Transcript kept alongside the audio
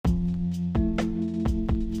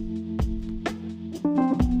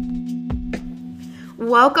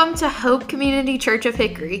Welcome to Hope Community Church of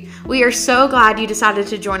Hickory. We are so glad you decided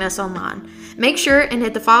to join us online. Make sure and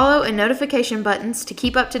hit the follow and notification buttons to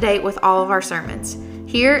keep up to date with all of our sermons.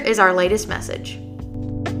 Here is our latest message.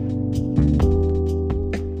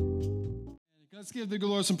 Let's give the good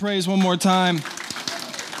Lord some praise one more time.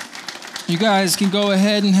 You guys can go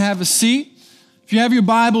ahead and have a seat. If you have your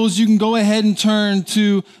Bibles, you can go ahead and turn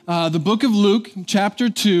to the book of Luke, chapter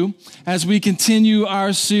 2, as we continue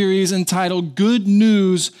our series entitled Good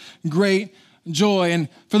News, Great Joy. And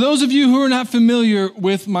for those of you who are not familiar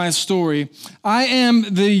with my story, I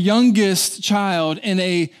am the youngest child in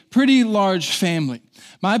a pretty large family.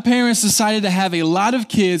 My parents decided to have a lot of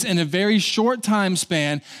kids in a very short time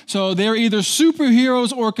span, so they're either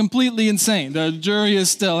superheroes or completely insane. The jury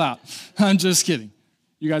is still out. I'm just kidding.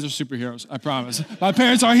 You guys are superheroes, I promise. My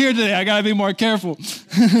parents are here today. I got to be more careful.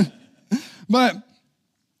 But,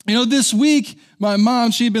 this week, my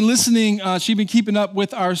mom, she'd been keeping up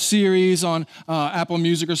with our series on Apple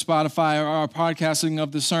Music or Spotify, or our podcasting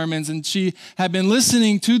of the sermons, and she had been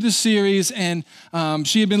listening to the series, and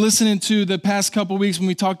she had been listening to the past couple weeks when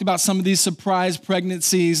we talked about some of these surprise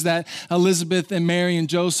pregnancies that Elizabeth and Mary and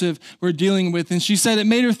Joseph were dealing with, and she said it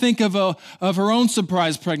made her think of her own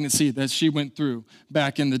surprise pregnancy that she went through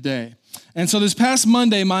back in the day. And so this past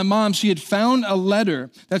Monday, my mom, she had found a letter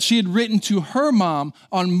that she had written to her mom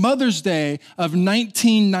on Mother's Day of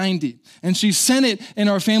 1990. And she sent it in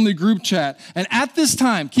our family group chat. And at this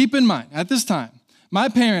time, keep in mind, my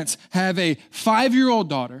parents have a 5-year-old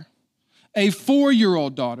daughter, a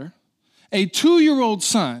 4-year-old daughter, a 2-year-old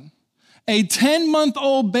son, a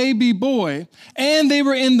 10-month-old baby boy, and they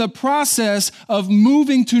were in the process of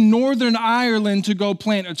moving to Northern Ireland to go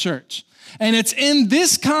plant a church. And it's in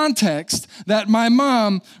this context that my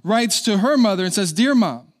mom writes to her mother and says, "Dear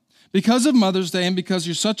Mom, because of Mother's Day and because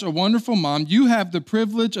you're such a wonderful mom, you have the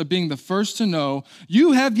privilege of being the first to know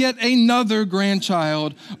you have yet another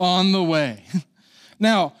grandchild on the way."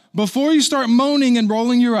 Now, before you start moaning and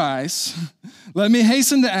rolling your eyes, let me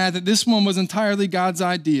hasten to add that this one was entirely God's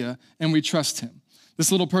idea, and we trust him.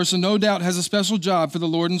 This little person no doubt has a special job for the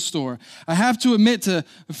Lord in store. I have to admit to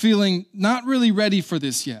feeling not really ready for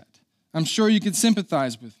this yet. I'm sure you can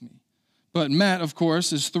sympathize with me. But Matt, of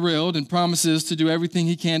course, is thrilled and promises to do everything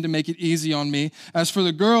he can to make it easy on me. As for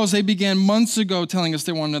the girls, they began months ago telling us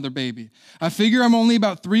they want another baby. I figure I'm only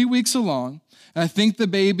about 3 weeks along, and I think the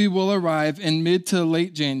baby will arrive in mid to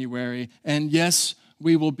late January. And yes,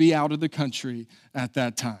 we will be out of the country at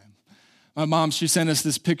that time. My mom, she sent us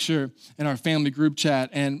this picture in our family group chat,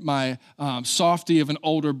 and my softie of an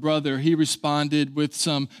older brother, he responded with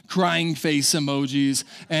some crying face emojis,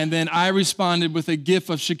 and then I responded with a gif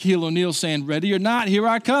of Shaquille O'Neal saying, "Ready or not, here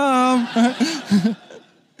I come."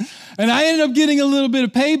 And I ended up getting a little bit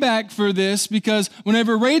of payback for this because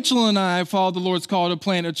whenever Rachel and I followed the Lord's call to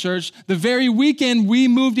plant a church, the very weekend we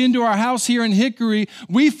moved into our house here in Hickory,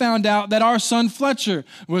 we found out that our son Fletcher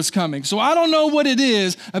was coming. So I don't know what it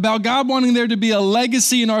is about God wanting there to be a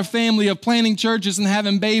legacy in our family of planting churches and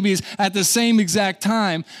having babies at the same exact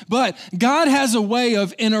time, but God has a way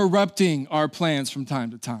of interrupting our plans from time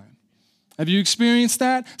to time. Have you experienced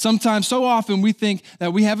that? Sometimes, so often, we think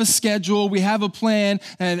that we have a schedule, we have a plan,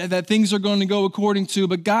 and that things are going to go according to,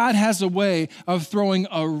 but God has a way of throwing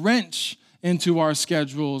a wrench into our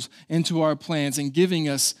schedules, into our plans, and giving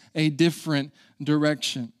us a different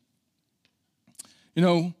direction.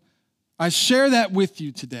 I share that with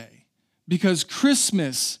you today because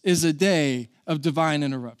Christmas is a day of divine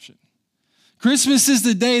interruption. Christmas is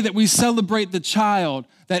the day that we celebrate the child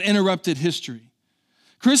that interrupted history.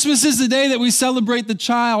 Christmas is the day that we celebrate the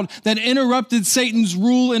child that interrupted Satan's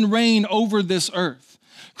rule and reign over this earth.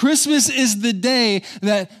 Christmas is the day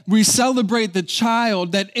that we celebrate the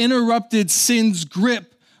child that interrupted sin's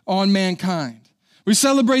grip on mankind. We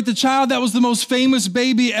celebrate the child that was the most famous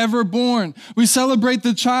baby ever born. We celebrate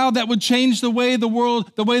the child that would change the way the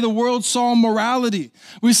world saw morality.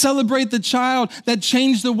 We celebrate the child that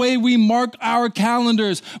changed the way we mark our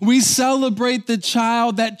calendars. We celebrate the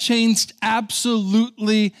child that changed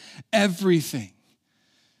absolutely everything.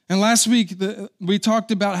 And last week, we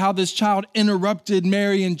talked about how this child interrupted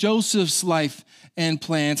Mary and Joseph's life and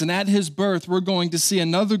plans. And at his birth, we're going to see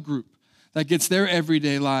another group that gets their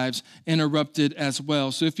everyday lives interrupted as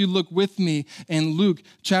well. So if you look with me in Luke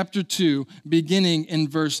chapter 2, beginning in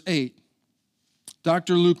verse 8,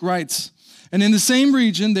 Dr. Luke writes, "And in the same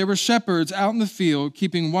region there were shepherds out in the field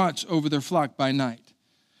keeping watch over their flock by night.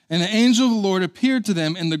 And the angel of the Lord appeared to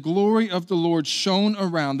them, and the glory of the Lord shone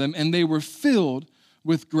around them, and they were filled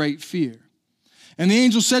with great fear. And the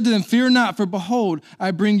angel said to them, 'Fear not, for behold,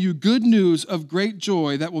 I bring you good news of great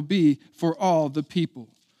joy that will be for all the people.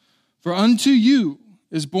 For unto you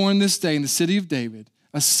is born this day in the city of David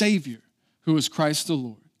a Savior who is Christ the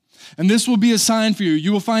Lord. And this will be a sign for you.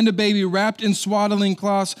 You will find a baby wrapped in swaddling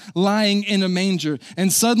cloths lying in a manger.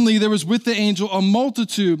 And suddenly there was with the angel a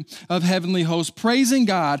multitude of heavenly hosts praising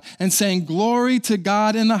God and saying, Glory to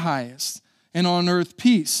God in the highest, and on earth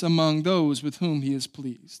peace among those with whom he is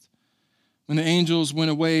pleased. When the angels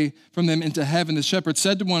went away from them into heaven, the shepherds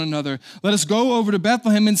said to one another, Let us go over to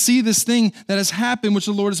Bethlehem and see this thing that has happened, which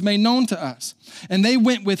the Lord has made known to us. And they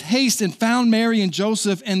went with haste and found Mary and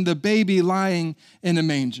Joseph and the baby lying in a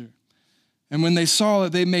manger. And when they saw it,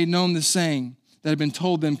 they made known the saying that had been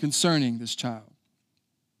told them concerning this child.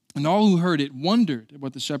 And all who heard it wondered at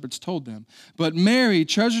what the shepherds told them. But Mary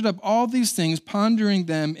treasured up all these things, pondering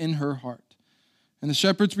them in her heart. And the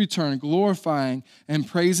shepherds returned, glorifying and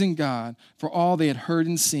praising God for all they had heard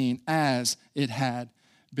and seen as it had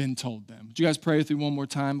been told them. Would you guys pray with me one more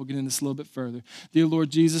time? We'll get into this a little bit further. Dear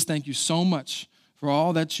Lord Jesus, thank you so much for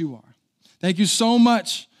all that you are. Thank you so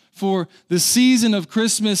much for the season of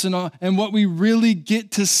Christmas and what we really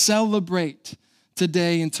get to celebrate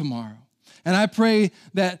today and tomorrow. And I pray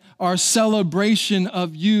that our celebration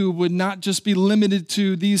of you would not just be limited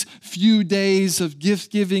to these few days of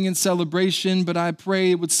gift giving and celebration, but I pray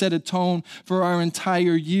it would set a tone for our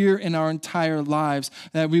entire year and our entire lives,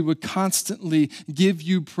 that we would constantly give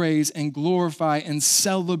you praise and glorify and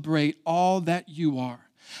celebrate all that you are.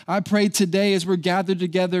 I pray today as we're gathered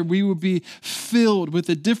together, we will be filled with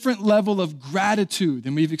a different level of gratitude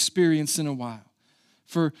than we've experienced in a while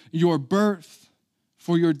for your birth,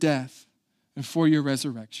 for your death, and for your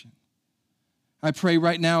resurrection. I pray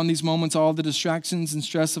right now in these moments, all the distractions and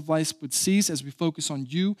stress of life would cease as we focus on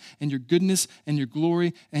you and your goodness and your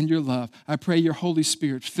glory and your love. I pray your Holy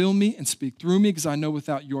Spirit fill me and speak through me, because I know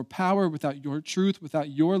without your power, without your truth, without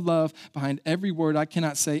your love behind every word, I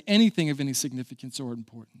cannot say anything of any significance or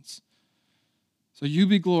importance. So you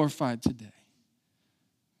be glorified today.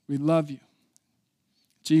 We love you.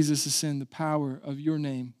 Jesus is in the power of your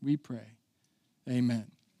name, we pray. Amen.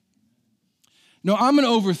 No, I'm an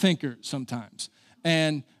overthinker sometimes.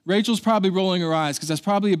 And Rachel's probably rolling her eyes because that's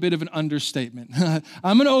probably a bit of an understatement.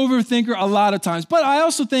 I'm an overthinker a lot of times. But I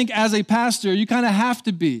also think as a pastor, you kind of have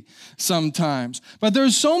to be sometimes. But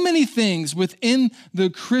there's so many things within the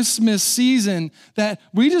Christmas season that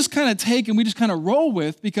we just kind of take and we just kind of roll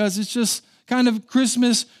with because it's just kind of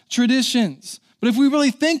Christmas traditions. But if we really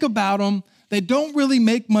think about them, they don't really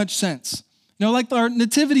make much sense. You know, like our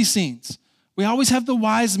nativity scenes. We always have the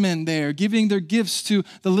wise men there giving their gifts to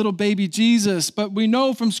the little baby Jesus. But we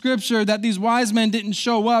know from Scripture that these wise men didn't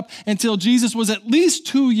show up until Jesus was at least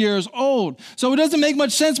 2 years old. So it doesn't make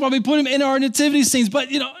much sense why we put him in our nativity scenes. But,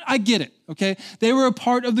 I get it, okay? They were a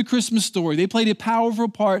part of the Christmas story. They played a powerful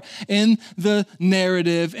part in the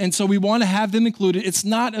narrative. And so we want to have them included. It's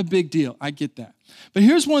not a big deal. I get that. But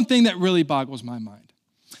here's one thing that really boggles my mind.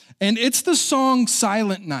 And it's the song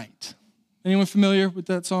Silent Night. Anyone familiar with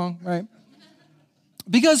that song, right?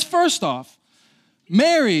 Because first off,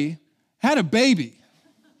 Mary had a baby.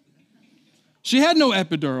 She had no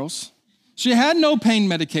epidurals. She had no pain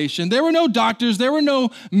medication. There were no doctors. There were no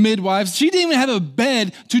midwives. She didn't even have a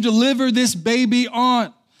bed to deliver this baby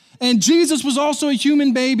on. And Jesus was also a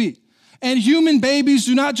human baby. And human babies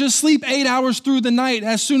do not just sleep 8 hours through the night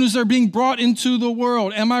as soon as they're being brought into the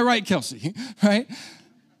world. Am I right, Kelsey? Right?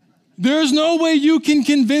 There's no way you can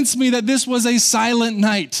convince me that this was a silent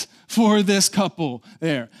night for this couple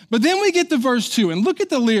there. But then we get to verse 2, and look at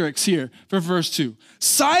the lyrics here for verse 2.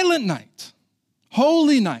 Silent night,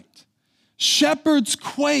 holy night, shepherds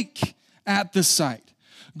quake at the sight.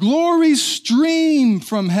 Glories stream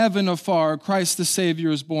from heaven afar. Christ the Savior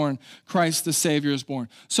is born. Christ the Savior is born.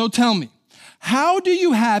 So tell me, how do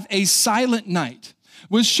you have a silent night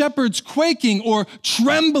with shepherds quaking or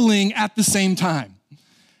trembling at the same time?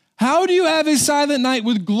 How do you have a silent night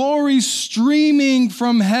with glory streaming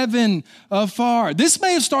from heaven afar? This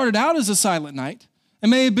may have started out as a silent night. It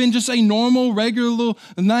may have been just a normal, regular little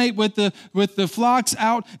night with the flocks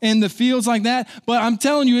out in the fields like that. But I'm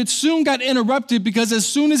telling you, it soon got interrupted because as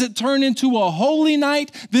soon as it turned into a holy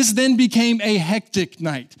night, this then became a hectic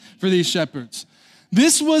night for these shepherds.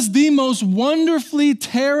 This was the most wonderfully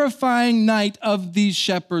terrifying night of these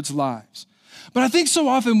shepherds' lives. But I think so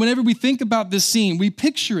often whenever we think about this scene, we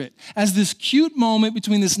picture it as this cute moment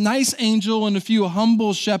between this nice angel and a few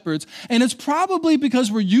humble shepherds. And it's probably because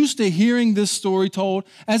we're used to hearing this story told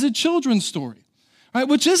as a children's story, right?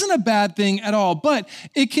 Which isn't a bad thing at all, but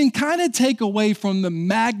it can kind of take away from the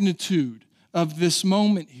magnitude of this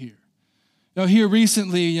moment here. Here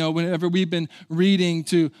recently, whenever we've been reading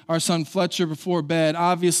to our son Fletcher before bed,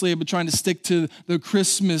 obviously I've been trying to stick to the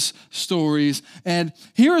Christmas stories. And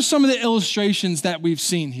here are some of the illustrations that we've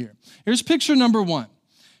seen here. Here's picture number 1.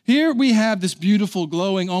 Here we have this beautiful,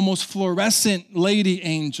 glowing, almost fluorescent lady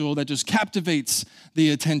angel that just captivates the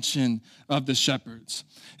attention of the shepherds.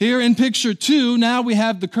 Here in picture 2, now we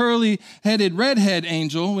have the curly-headed redhead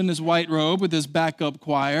angel in his white robe with his backup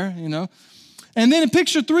choir, And then in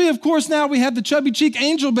picture 3, of course, now we have the chubby cheek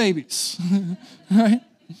angel babies, right?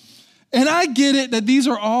 And I get it that these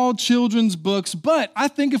are all children's books, but I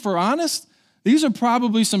think if we're honest, these are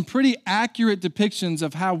probably some pretty accurate depictions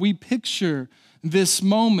of how we picture this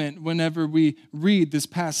moment whenever we read this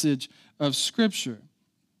passage of Scripture.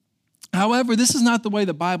 However, this is not the way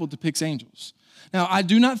the Bible depicts angels. Now, I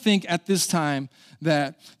do not think at this time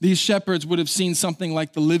that these shepherds would have seen something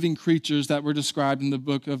like the living creatures that were described in the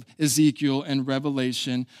book of Ezekiel and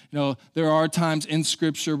Revelation. There are times in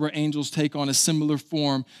Scripture where angels take on a similar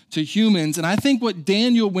form to humans. And I think what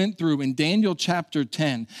Daniel went through in Daniel chapter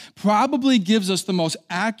 10 probably gives us the most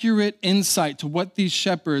accurate insight to what these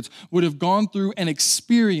shepherds would have gone through and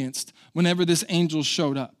experienced whenever this angel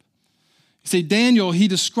showed up. See, Daniel, he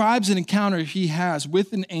describes an encounter he has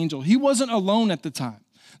with an angel. He wasn't alone at the time.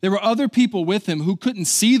 There were other people with him who couldn't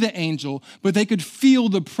see the angel, but they could feel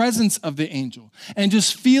the presence of the angel. And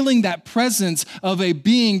just feeling that presence of a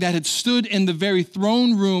being that had stood in the very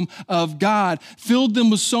throne room of God filled them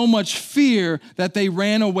with so much fear that they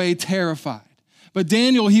ran away terrified. But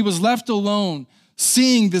Daniel, he was left alone,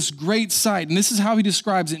 seeing this great sight. And this is how he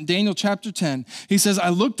describes it in Daniel chapter 10. He says, I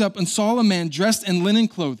looked up and saw a man dressed in linen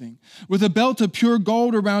clothing with a belt of pure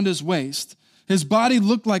gold around his waist. His body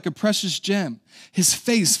looked like a precious gem. His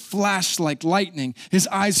face flashed like lightning. His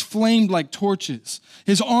eyes flamed like torches.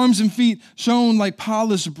 His arms and feet shone like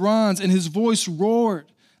polished bronze, and his voice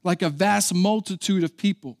roared like a vast multitude of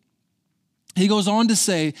people. He goes on to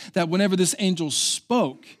say that whenever this angel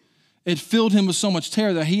spoke, it filled him with so much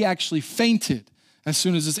terror that he actually fainted as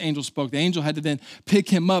soon as this angel spoke. The angel had to then pick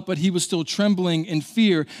him up, but he was still trembling in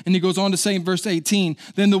fear. And he goes on to say in verse 18,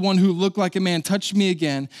 then the one who looked like a man touched me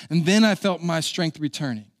again, and then I felt my strength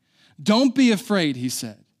returning. Don't be afraid, he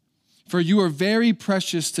said, for you are very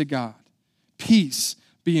precious to God. Peace,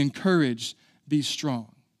 be encouraged, be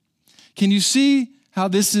strong. Can you see how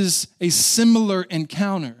this is a similar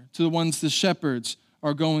encounter to the ones the shepherds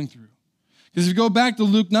are going through? Because if you go back to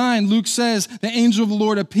Luke 9, Luke says, the angel of the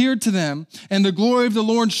Lord appeared to them, and the glory of the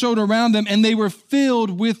Lord showed around them, and they were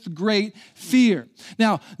filled with great fear.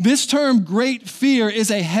 Now, this term, great fear,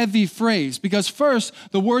 is a heavy phrase, because first,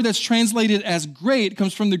 the word that's translated as great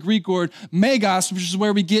comes from the Greek word megas, which is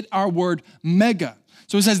where we get our word mega.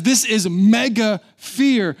 So it says this is mega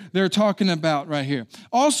fear they're talking about right here.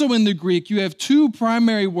 Also in the Greek, you have two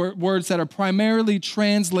primary words that are primarily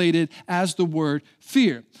translated as the word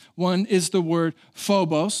fear. One is the word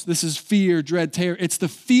phobos. This is fear, dread, terror. It's the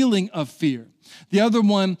feeling of fear. The other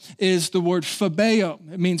one is the word phobeo.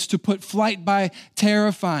 It means to put flight by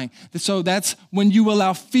terrifying. So that's when you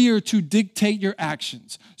allow fear to dictate your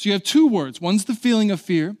actions. So you have two words. One's the feeling of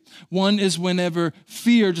fear. One is whenever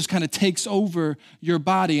fear just kind of takes over your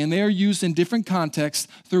body. And they are used in different contexts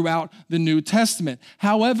throughout the New Testament.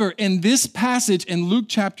 However, in this passage in Luke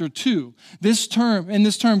chapter 2, this term,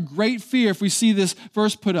 great fear, if we see this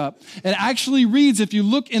verse put up, it actually reads, if you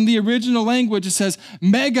look in the original language, it says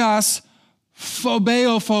megas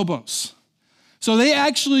phobeo phobos. So they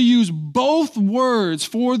actually use both words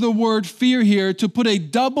for the word fear here to put a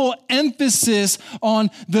double emphasis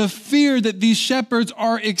on the fear that these shepherds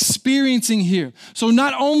are experiencing here. So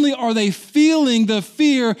not only are they feeling the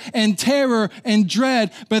fear and terror and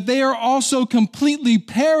dread, but they are also completely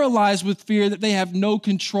paralyzed with fear that they have no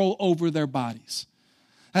control over their bodies.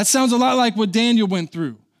 That sounds a lot like what Daniel went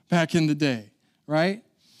through back in the day, right?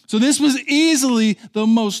 So this was easily the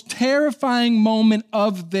most terrifying moment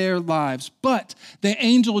of their lives, but the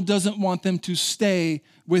angel doesn't want them to stay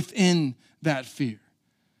within that fear.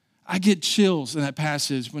 I get chills in that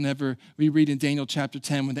passage whenever we read in Daniel chapter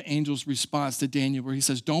 10 when the angel's response to Daniel where he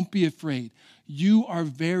says, don't be afraid. You are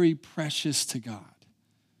very precious to God.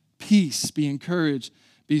 Peace, be encouraged,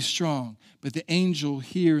 be strong. But the angel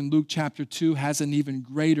here in Luke chapter 2 has an even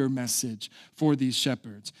greater message for these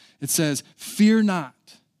shepherds. It says, fear not.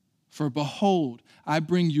 For behold, I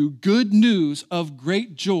bring you good news of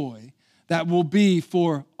great joy that will be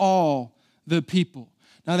for all the people.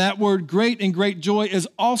 Now that word great and great joy is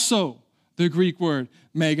also the Greek word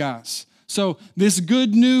megas. So this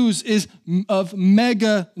good news is of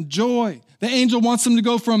mega joy. The angel wants them to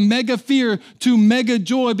go from mega fear to mega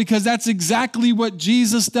joy because that's exactly what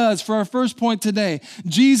Jesus does. For our first point today,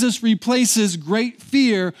 Jesus replaces great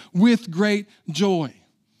fear with great joy.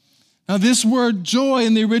 Now, this word joy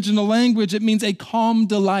in the original language, it means a calm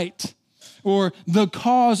delight or the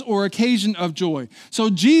cause or occasion of joy. So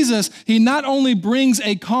Jesus, he not only brings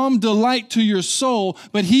a calm delight to your soul,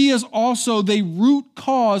 but he is also the root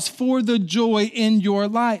cause for the joy in your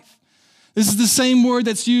life. This is the same word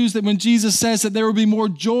that's used that when Jesus says that there will be more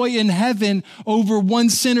joy in heaven over one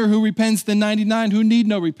sinner who repents than 99 who need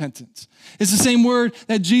no repentance. It's the same word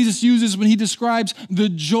that Jesus uses when he describes the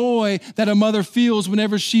joy that a mother feels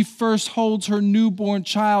whenever she first holds her newborn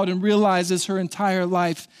child and realizes her entire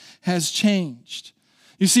life has changed.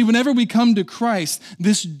 You see, whenever we come to Christ,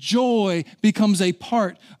 this joy becomes a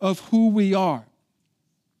part of who we are.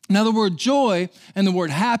 Now, the word joy and the word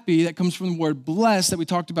happy that comes from the word blessed that we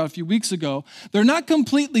talked about a few weeks ago, they're not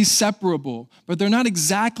completely separable, but they're not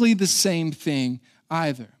exactly the same thing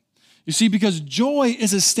either. You see, because joy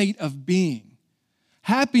is a state of being.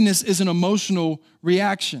 Happiness is an emotional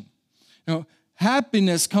reaction.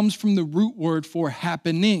 Happiness comes from the root word for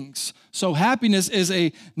happenings. So happiness is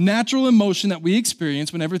a natural emotion that we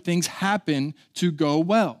experience whenever things happen to go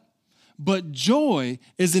well. But joy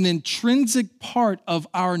is an intrinsic part of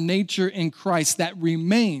our nature in Christ that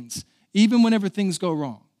remains even whenever things go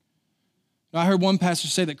wrong. I heard one pastor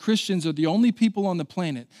say that Christians are the only people on the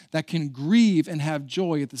planet that can grieve and have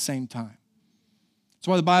joy at the same time. That's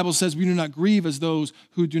why the Bible says we do not grieve as those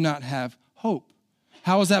who do not have hope.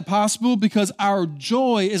 How is that possible? Because our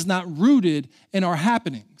joy is not rooted in our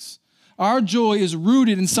happenings. Our joy is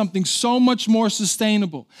rooted in something so much more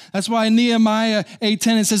sustainable. That's why in Nehemiah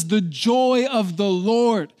 8:10 it says, the joy of the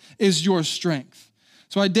Lord is your strength.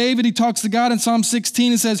 So why David, he talks to God in Psalm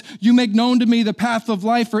 16 and says, you make known to me the path of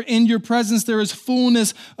life, for in your presence there is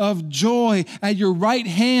fullness of joy. At your right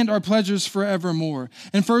hand are pleasures forevermore.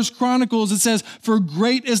 In 1 Chronicles it says, for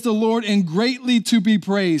great is the Lord and greatly to be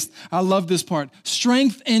praised. I love this part.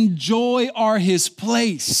 Strength and joy are his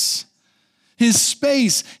place. His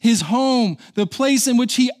space, his home, the place in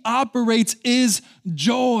which he operates is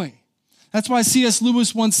joy. That's why C.S.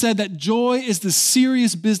 Lewis once said that joy is the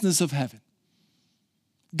serious business of heaven.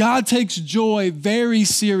 God takes joy very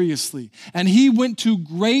seriously, and he went to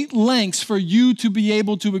great lengths for you to be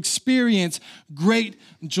able to experience great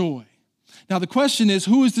joy. Now, the question is,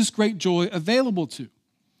 who is this great joy available to?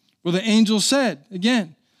 Well, the angel said,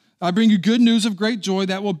 again, I bring you good news of great joy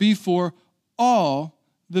that will be for all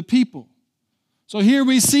the people. So here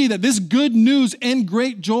we see that this good news and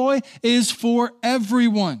great joy is for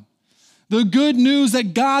everyone. The good news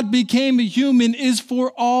that God became a human is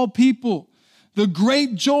for all people. The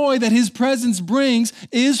great joy that his presence brings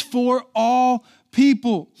is for all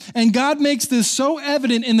people. And God makes this so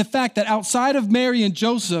evident in the fact that outside of Mary and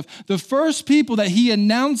Joseph, the first people that he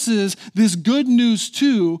announces this good news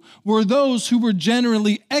to were those who were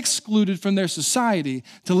generally excluded from their society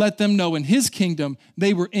to let them know in his kingdom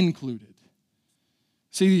they were included.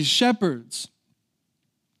 See, these shepherds,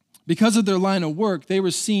 because of their line of work, they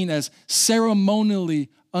were seen as ceremonially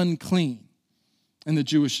unclean in the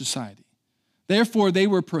Jewish society. Therefore, they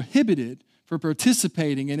were prohibited for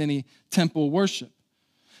participating in any temple worship.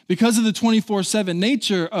 Because of the 24/7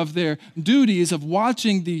 nature of their duties of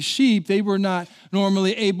watching these sheep, they were not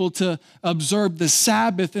normally able to observe the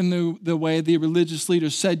Sabbath in the way the religious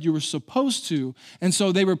leaders said you were supposed to, and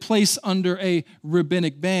so they were placed under a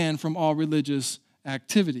rabbinic ban from all religious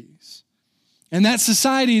activities. In that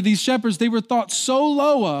society, these shepherds, they were thought so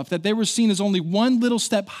low of that they were seen as only one little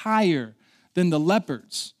step higher than the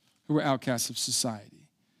lepers who were outcasts of society.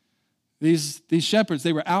 These shepherds,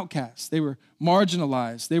 they were outcasts. They were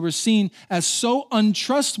marginalized. They were seen as so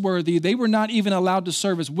untrustworthy, they were not even allowed to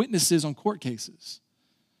serve as witnesses on court cases.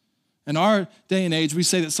 In our day and age, we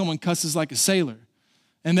say that someone cusses like a sailor.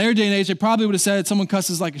 In their day and age, they probably would have said someone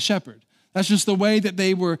cusses like a shepherd. That's just the way that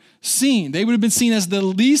they were seen. They would have been seen as the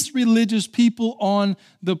least religious people on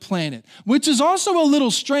the planet, which is also a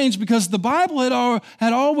little strange because the Bible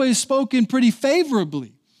had always spoken pretty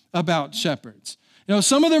favorably about shepherds.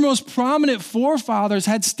 Some of their most prominent forefathers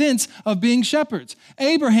had stints of being shepherds.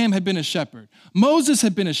 Abraham had been a shepherd. Moses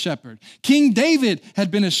had been a shepherd. King David had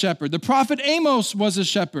been a shepherd. The prophet Amos was a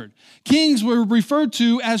shepherd. Kings were referred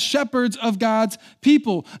to as shepherds of God's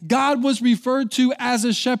people. God was referred to as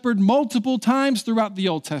a shepherd multiple times throughout the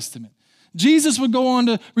Old Testament. Jesus would go on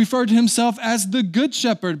to refer to himself as the good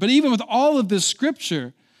shepherd. But even with all of this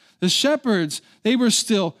scripture, the shepherds, they were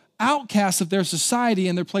still outcasts of their society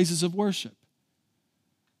and their places of worship.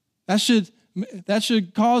 That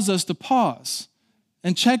should cause us to pause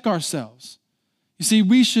and check ourselves. You see,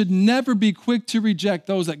 we should never be quick to reject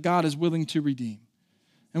those that God is willing to redeem.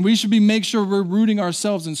 And we should make sure we're rooting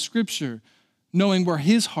ourselves in Scripture, knowing where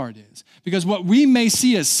his heart is. Because what we may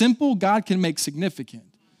see as simple, God can make significant.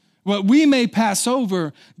 What we may pass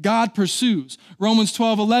over, God pursues. Romans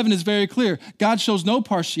 12:11 is very clear. God shows no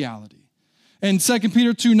partiality. And 2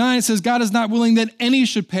 Peter 2:9 it says, God is not willing that any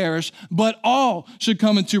should perish, but all should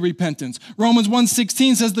come into repentance. Romans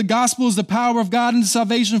 1:16 says, the gospel is the power of God unto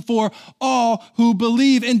salvation for all who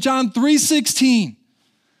believe. And John 3:16,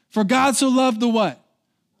 for God so loved the what?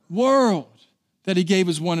 World, that he gave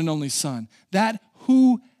his one and only son, that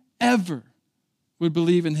whoever would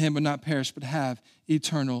believe in him would not perish, but have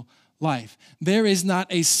eternal life. There is not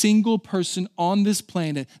a single person on this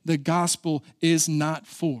planet the gospel is not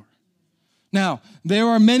for. Now, there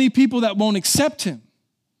are many people that won't accept him,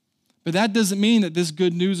 but that doesn't mean that this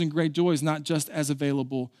good news and great joy is not just as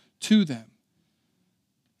available to them.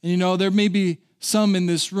 And you know, there may be some in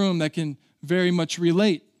this room that can very much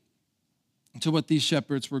relate to what these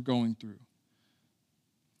shepherds were going through.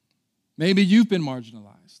 Maybe you've been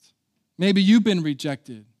marginalized. Maybe you've been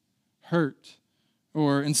rejected, hurt,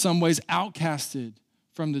 or in some ways outcasted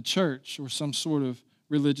from the church or some sort of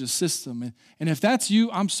religious system. And if that's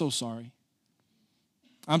you, I'm so sorry.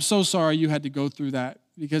 I'm so sorry you had to go through that,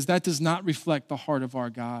 because that does not reflect the heart of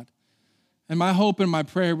our God. And my hope and my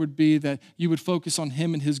prayer would be that you would focus on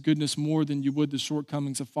him and his goodness more than you would the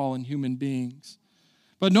shortcomings of fallen human beings.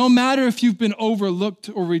 But no matter if you've been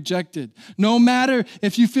overlooked or rejected, no matter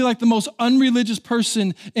if you feel like the most unreligious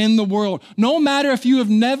person in the world, no matter if you have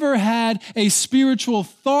never had a spiritual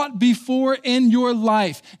thought before in your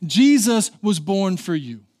life, Jesus was born for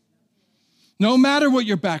you. No matter what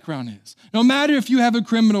your background is, no matter if you have a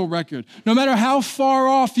criminal record, no matter how far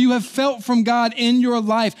off you have felt from God in your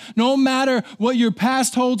life, no matter what your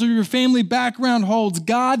past holds or your family background holds,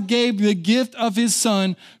 God gave the gift of his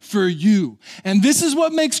son for you. And this is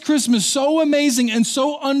what makes Christmas so amazing and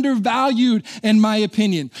so undervalued, in my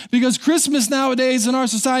opinion. Because Christmas nowadays in our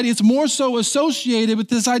society, it's more so associated with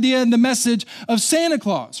this idea and the message of Santa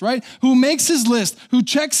Claus, right? Who makes his list, who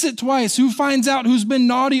checks it twice, who finds out who's been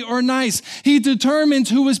naughty or nice. He determines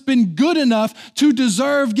who has been good enough to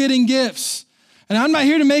deserve getting gifts. And I'm not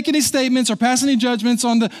here to make any statements or pass any judgments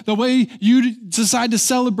on the way you decide to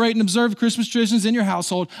celebrate and observe Christmas traditions in your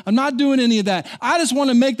household. I'm not doing any of that. I just want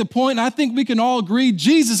to make the point, and I think we can all agree,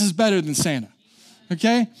 Jesus is better than Santa,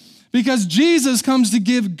 okay? Because Jesus comes to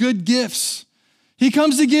give good gifts. He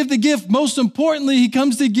comes to give the gift. Most importantly, he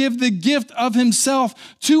comes to give the gift of himself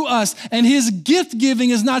to us. And his gift giving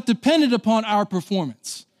is not dependent upon our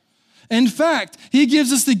performance. In fact, he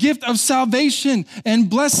gives us the gift of salvation and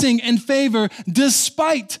blessing and favor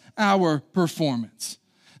despite our performance.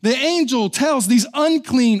 The angel tells these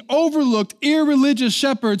unclean, overlooked, irreligious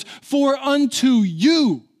shepherds, for unto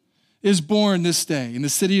you is born this day in the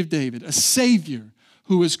city of David a Savior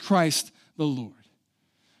who is Christ the Lord.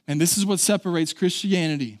 And this is what separates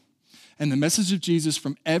Christianity and the message of Jesus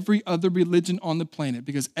from every other religion on the planet,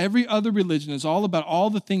 because every other religion is all about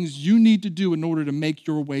all the things you need to do in order to make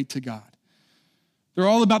your way to God. They're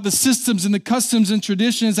all about the systems and the customs and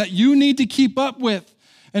traditions that you need to keep up with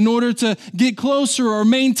in order to get closer or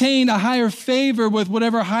maintain a higher favor with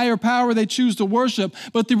whatever higher power they choose to worship.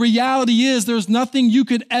 But the reality is there's nothing you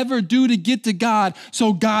could ever do to get to God,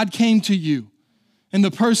 so God came to you in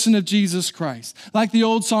the person of Jesus Christ. Like the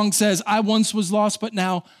old song says, I once was lost, but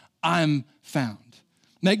now I'm found.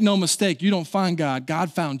 Make no mistake, you don't find God.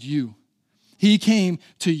 God found you. He came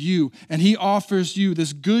to you, and he offers you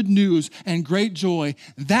this good news and great joy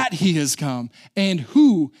that he has come and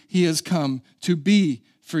who he has come to be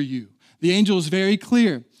for you. The angel is very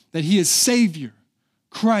clear that he is Savior,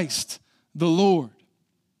 Christ the Lord.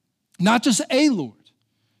 Not just a Lord,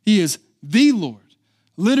 he is the Lord,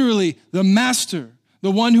 literally the master, the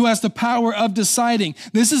one who has the power of deciding.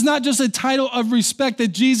 This is not just a title of respect that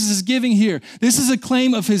Jesus is giving here. This is a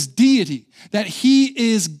claim of his deity, that he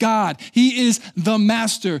is God. He is the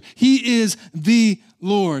master. He is the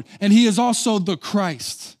Lord. And he is also the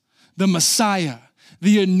Christ, the Messiah,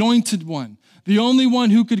 the anointed one, the only one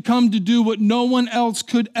who could come to do what no one else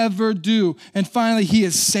could ever do. And finally, he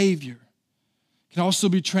is Savior. Can also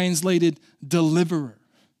be translated deliverer.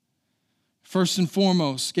 First and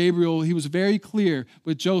foremost, Gabriel, he was very clear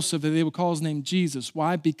with Joseph that they would call his name Jesus.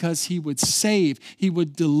 Why? Because he would save, he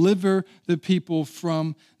would deliver the people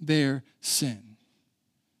from their sin.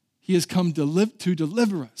 He has come to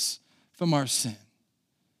deliver us from our sin.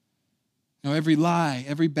 Now, every lie,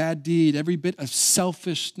 every bad deed, every bit of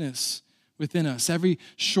selfishness within us, every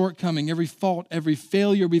shortcoming, every fault, every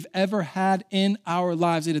failure we've ever had in our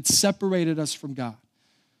lives, it had separated us from God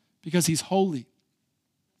because he's holy.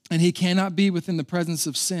 and he cannot be within the presence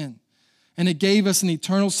of sin. And it gave us an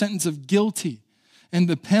eternal sentence of guilty. And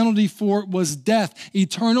the penalty for it was death,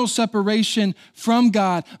 eternal separation from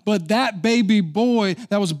God. But that baby boy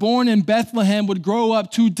that was born in Bethlehem would grow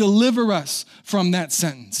up to deliver us from that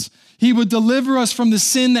sentence. He would deliver us from the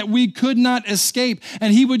sin that we could not escape.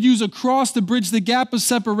 And he would use a cross to bridge the gap of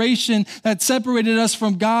separation that separated us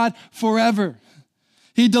from God forever.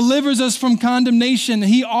 He delivers us from condemnation.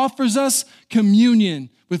 He offers us communion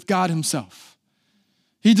with God himself.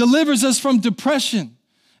 He delivers us from depression.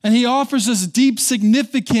 And he offers us deep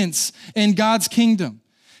significance in God's kingdom.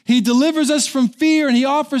 He delivers us from fear and he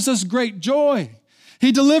offers us great joy.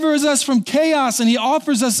 He delivers us from chaos and he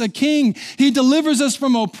offers us a king. He delivers us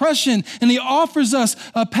from oppression and he offers us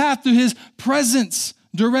a path to his presence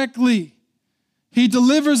directly. He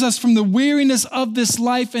delivers us from the weariness of this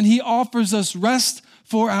life and he offers us rest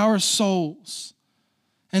for our souls.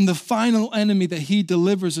 And the final enemy that he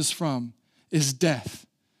delivers us from is death,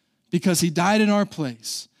 because he died in our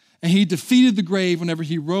place. And he defeated the grave whenever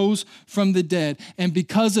he rose from the dead. And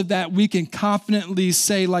because of that, we can confidently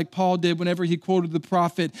say, like Paul did whenever he quoted the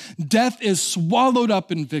prophet, death is swallowed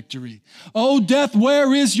up in victory. Oh, death,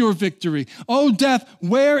 where is your victory? Oh, death,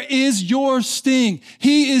 where is your sting?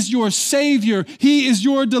 He is your Savior. He is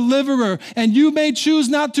your deliverer. And you may choose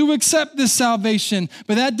not to accept this salvation,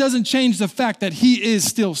 but that doesn't change the fact that he is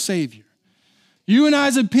still Savior. You and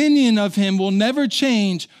I's opinion of him will never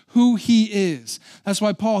change who he is. That's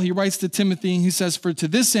why Paul, he writes to Timothy and he says, for to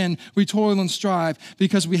this end we toil and strive,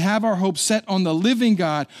 because we have our hope set on the living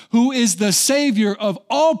God, who is the Savior of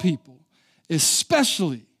all people,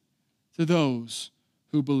 especially to those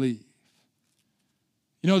who believe.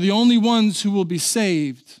 You know, the only ones who will be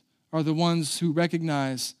saved are the ones who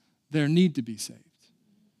recognize their need to be saved.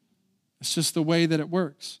 It's just the way that it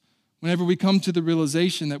works. Whenever we come to the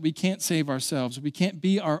realization that we can't save ourselves, we can't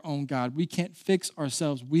be our own God, we can't fix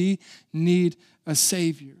ourselves, we need a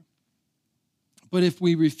Savior. But if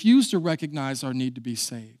we refuse to recognize our need to be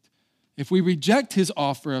saved, if we reject his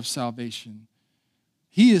offer of salvation,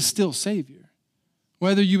 he is still Savior,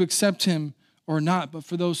 whether you accept him or not. But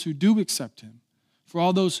for those who do accept him, for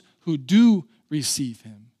all those who do receive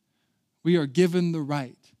him, we are given the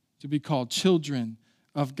right to be called children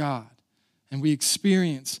of God. And we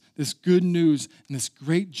experience this good news and this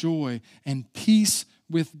great joy and peace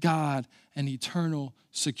with God and eternal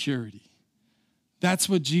security. That's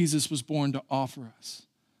what Jesus was born to offer us.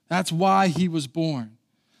 That's why he was born.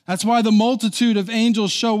 That's why the multitude of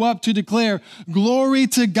angels show up to declare, glory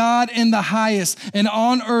to God in the highest, and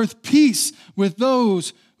on earth peace with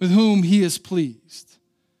those with whom he is pleased.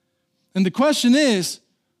 And the question is,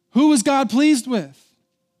 who is God pleased with?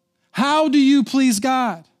 How do you please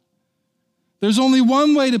God? There's only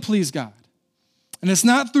one way to please God. And it's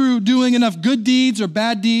not through doing enough good deeds or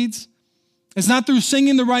bad deeds. It's not through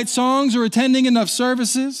singing the right songs or attending enough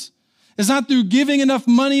services. It's not through giving enough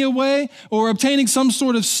money away or obtaining some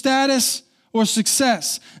sort of status or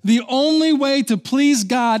success. The only way to please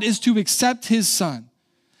God is to accept his Son.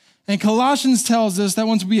 And Colossians tells us that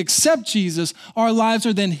once we accept Jesus, our lives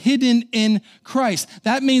are then hidden in Christ.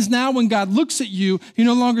 That means now when God looks at you, he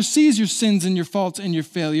no longer sees your sins and your faults and your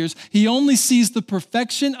failures. He only sees the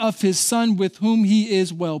perfection of his Son with whom he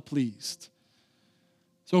is well pleased.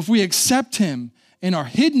 So if we accept him and are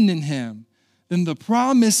hidden in him, then the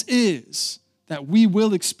promise is that we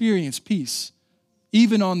will experience peace,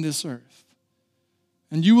 even on this earth.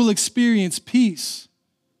 And you will experience peace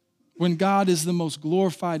when God is the most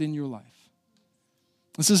glorified in your life.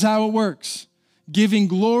 This is how it works. Giving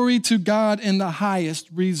glory to God in the highest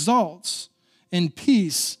results in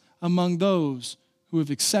peace among those who have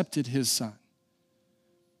accepted his Son.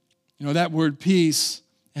 You know, that word peace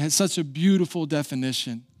has such a beautiful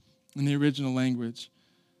definition in the original language.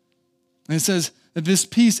 And it says that this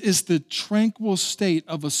peace is the tranquil state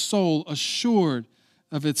of a soul assured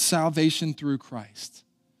of its salvation through Christ.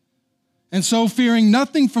 And so fearing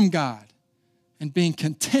nothing from God and being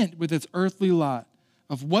content with its earthly lot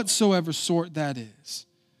of whatsoever sort that is.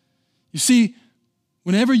 You see,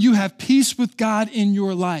 whenever you have peace with God in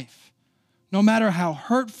your life, no matter how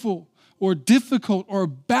hurtful or difficult or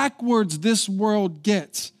backwards this world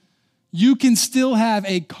gets, you can still have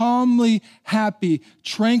a calmly happy,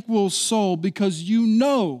 tranquil soul because you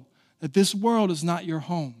know that this world is not your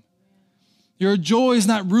home. Your joy is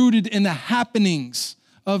not rooted in the happenings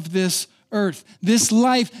of this earth. This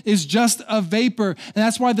life is just a vapor. And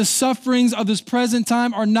that's why the sufferings of this present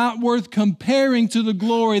time are not worth comparing to the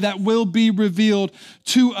glory that will be revealed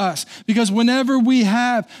to us. Because whenever we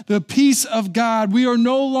have the peace of God, we are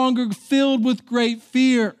no longer filled with great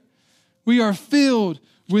fear. We are filled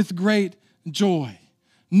with great joy.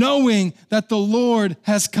 knowing that the Lord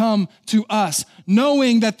has come to us,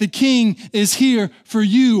 knowing that the King is here for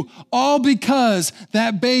you, all because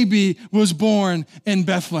that baby was born in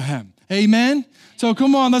Bethlehem. Amen? So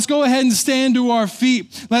come on, let's go ahead and stand to our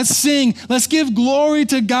feet. Let's sing. Let's give glory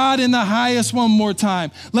to God in the highest one more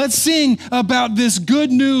time. Let's sing about this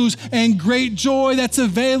good news and great joy that's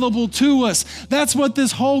available to us. That's what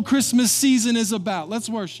this whole Christmas season is about. Let's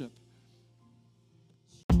worship.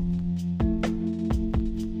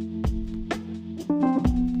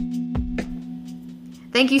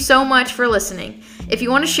 Thank you so much for listening. If you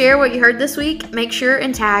want to share what you heard this week, make sure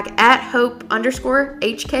and tag @Hope_HKY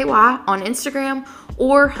on Instagram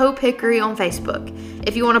or Hope Hickory on Facebook.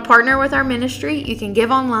 If you want to partner with our ministry, you can give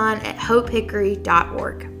online at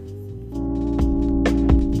hopehickory.org.